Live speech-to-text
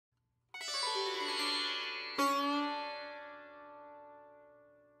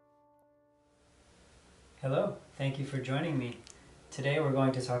Hello, thank you for joining me. Today we're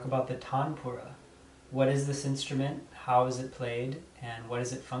going to talk about the Tanpura. What is this instrument, how is it played, and what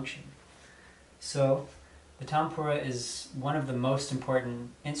does it function? So, the Tanpura is one of the most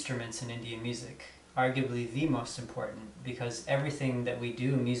important instruments in Indian music, arguably the most important, because everything that we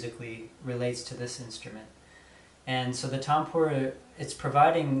do musically relates to this instrument. And so the Tanpura, it's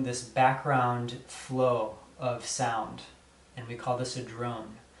providing this background flow of sound, and we call this a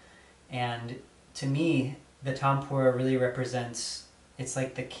drone. And to me, the Tanpura really represents, it's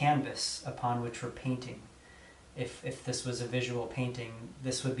like the canvas upon which we're painting. If this was a visual painting,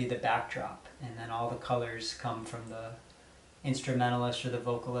 this would be the backdrop, and then all the colors come from the instrumentalist or the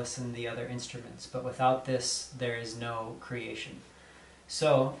vocalist and the other instruments. But without this, there is no creation.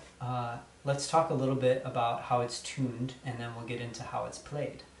 So let's talk a little bit about how it's tuned, and then we'll get into how it's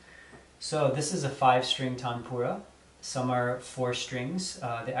played. So this is a 5-string Tanpura. Some are 4 strings.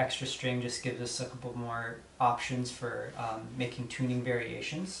 The extra string just gives us a couple more options for making tuning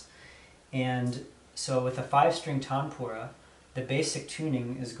variations. And so with a 5-string Tanpura, the basic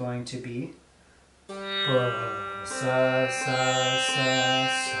tuning is going to be ba, sa, sa, sa,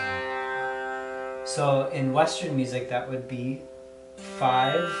 sa. So in Western music that would be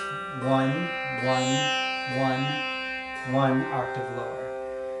 5, 1, 1, 1, 1 octave lower.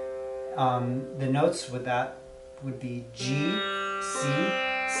 The notes with that would be G, C,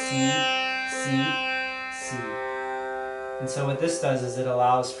 C, C, C. And so what this does is it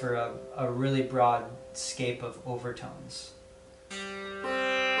allows for a really broad scape of overtones.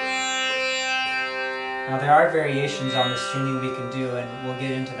 Now there are variations on this tuning we can do, and we'll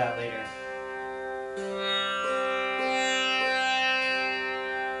get into that later.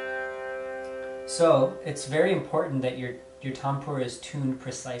 So it's very important that your Tanpura is tuned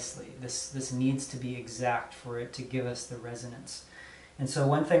precisely. This needs to be exact for it to give us the resonance. And so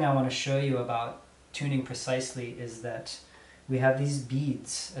one thing I want to show you about tuning precisely is that we have these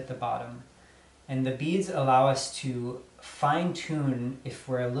beads at the bottom. And the beads allow us to fine-tune if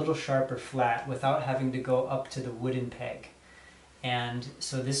we're a little sharp or flat without having to go up to the wooden peg. And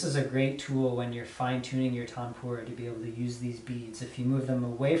so this is a great tool when you're fine-tuning your Tanpura to be able to use these beads. If you move them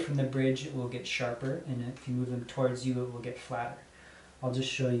away from the bridge, it will get sharper, and if you move them towards you, it will get flatter. I'll just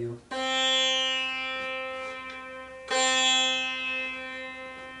show you.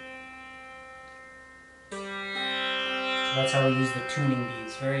 So that's how we use the tuning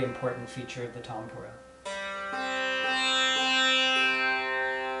beads, very important feature of the Tanpura.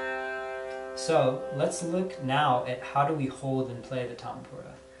 So let's look now at how do we hold and play the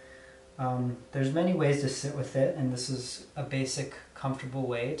Tanpura. There's many ways to sit with it, and this is a basic, comfortable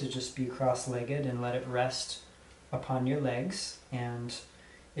way to just be cross-legged and let it rest upon your legs. And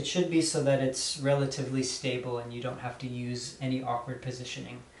it should be so that it's relatively stable and you don't have to use any awkward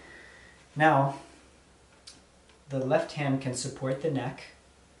positioning. Now, the left hand can support the neck,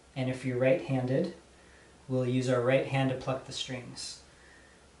 and if you're right-handed, we'll use our right hand to pluck the strings.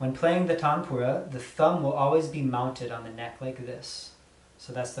 When playing the Tanpura, the thumb will always be mounted on the neck like this.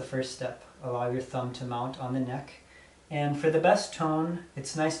 So that's the first step. Allow your thumb to mount on the neck. And for the best tone,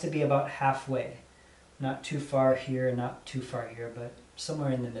 it's nice to be about halfway. Not too far here, not too far here, but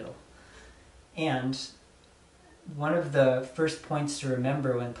somewhere in the middle. And one of the first points to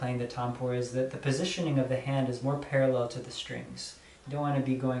remember when playing the Tanpura is that the positioning of the hand is more parallel to the strings. You don't want to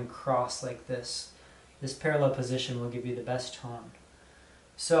be going cross like this. This parallel position will give you the best tone.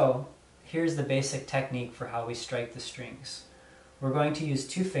 So, here's the basic technique for how we strike the strings. We're going to use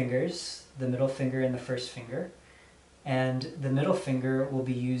 2 fingers, the middle finger and the first finger, and the middle finger will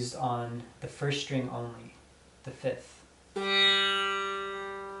be used on the first string only, the 5th.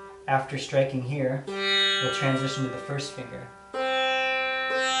 After striking here, we'll transition to the first finger.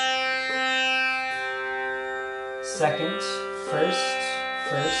 Second, first,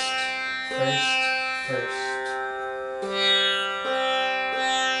 first, first, first.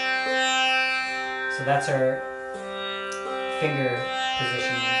 So that's our finger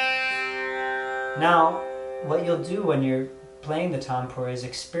positioning. Now, what you'll do when you're playing the Tanpura is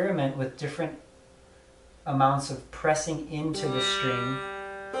experiment with different amounts of pressing into the string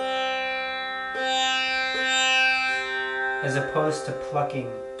as opposed to plucking.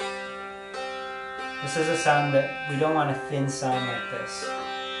 This is a sound that we don't want a thin sound like this.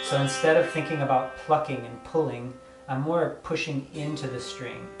 So instead of thinking about plucking and pulling, I'm more pushing into the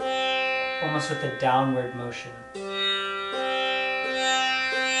string, almost with a downward motion.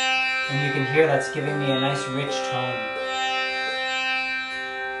 And you can hear that's giving me a nice rich tone.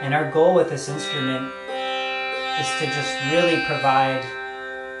 And our goal with this instrument is to just really provide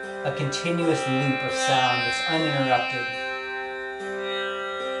a continuous loop of sound that's uninterrupted.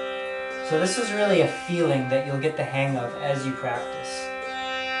 So this is really a feeling that you'll get the hang of as you practice.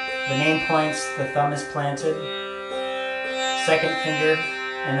 The main points, the thumb is planted, second finger,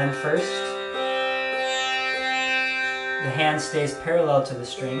 and then first. The hand stays parallel to the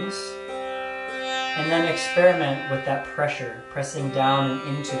strings. And then experiment with that pressure, pressing down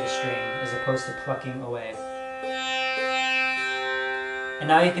and into the string as opposed to plucking away. And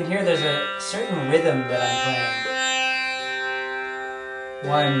now you can hear there's a certain rhythm that I'm playing. 1,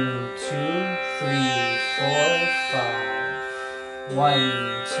 2, 3, 4, 5. 1,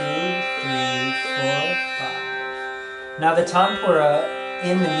 2, 3, 4, 5. Now the tanpura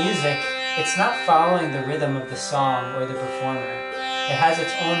in the music, it's not following the rhythm of the song or the performer. It has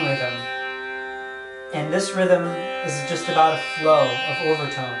its own rhythm. And this rhythm is just about a flow of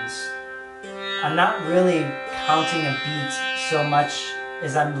overtones. I'm not really counting a beat so much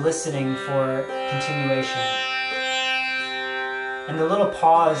as I'm listening for continuation. And the little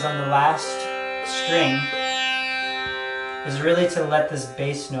pause on the last string is really to let this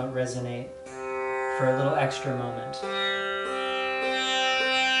bass note resonate for a little extra moment.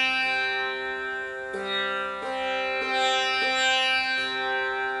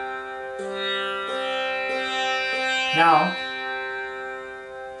 Now,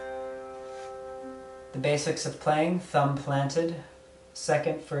 the basics of playing: thumb planted,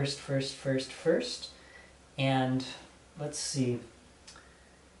 second, first, first, first, first, and let's see,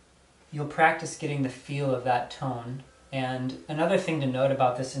 you'll practice getting the feel of that tone. And another thing to note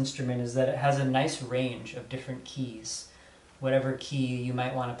about this instrument is that it has a nice range of different keys, whatever key you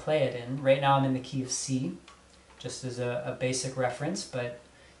might want to play it in. Right now I'm in the key of C, just as a basic reference, but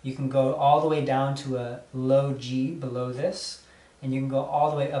you can go all the way down to a low G below this, and you can go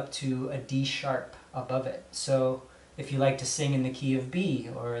all the way up to a D sharp above it. So if you like to sing in the key of B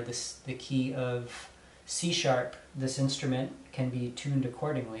or the key of C sharp, this instrument can be tuned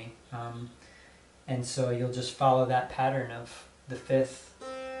accordingly. And so you'll just follow that pattern of the fifth,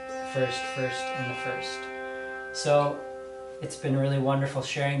 first, first, and the first. So it's been really wonderful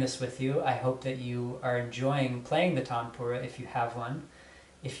sharing this with you. I hope that you are enjoying playing the tanpura if you have one.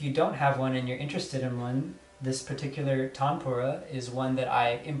 If you don't have one and you're interested in one, this particular tanpura is one that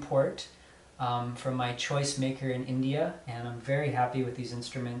I import from my choice maker in India, and I'm very happy with these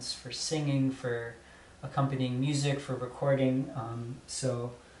instruments for singing, for accompanying music, for recording.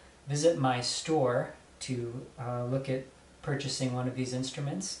 So visit my store to look at purchasing one of these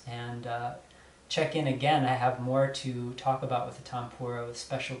instruments, and check in again. I have more to talk about with the tanpura, with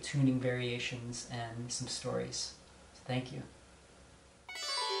special tuning variations and some stories. So thank you.